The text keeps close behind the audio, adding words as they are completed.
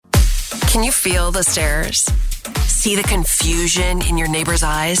Can you feel the stares? See the confusion in your neighbor's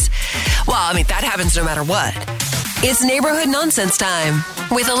eyes? Well, I mean, that happens no matter what. It's Neighborhood Nonsense Time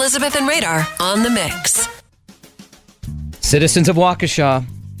with Elizabeth and Radar on the Mix. Citizens of Waukesha,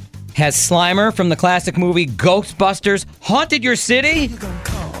 has Slimer from the classic movie Ghostbusters haunted your city?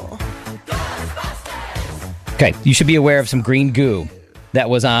 Okay, you should be aware of some green goo that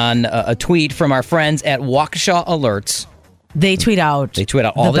was on a tweet from our friends at Waukesha Alerts. They tweet out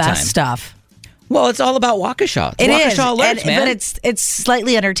all the best time. Stuff. Well, it's all about Waukesha. It Waukesha is, Alerts, man. But it's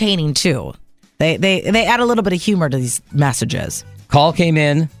slightly entertaining too. They add a little bit of humor to these messages. Call came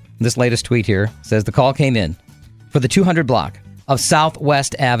in. This latest tweet here says the call came in for the 200 block of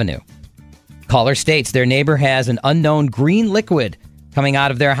Southwest Avenue. Caller states their neighbor has an unknown green liquid coming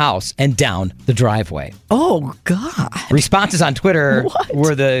out of their house and down the driveway. Oh, God. Responses on Twitter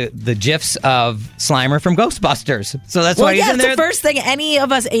were the GIFs of Slimer from Ghostbusters. So that's why he's in there. That's the first thing any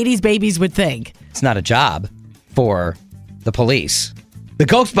of us 80s babies would think. It's not a job for the police. The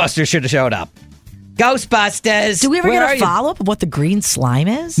Ghostbusters should have showed up. Ghostbusters! Do we ever get a follow-up of what the green slime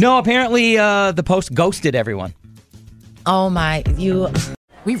is? No, apparently the Post ghosted everyone. Oh, my.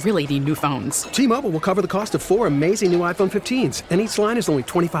 We really need new phones. T-Mobile will cover the cost of 4 amazing new iPhone 15s, and each line is only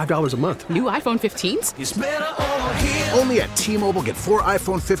 $25 a month. New iPhone 15s? It's better over here. Only at T-Mobile, get 4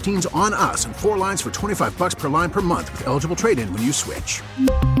 iPhone 15s on us and 4 lines for $25 per line per month with eligible trade-in when you switch.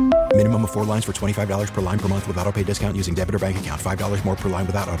 Minimum of 4 lines for $25 per line per month with autopay discount using debit or bank account. $5 more per line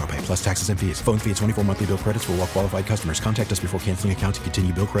without autopay, plus taxes and fees. Phone fee at 24 monthly bill credits for well-qualified customers. Contact us before canceling account to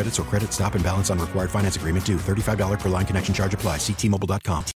continue bill credits or credit stop and balance on required finance agreement due. $35 per line connection charge applies. See T-Mobile.com.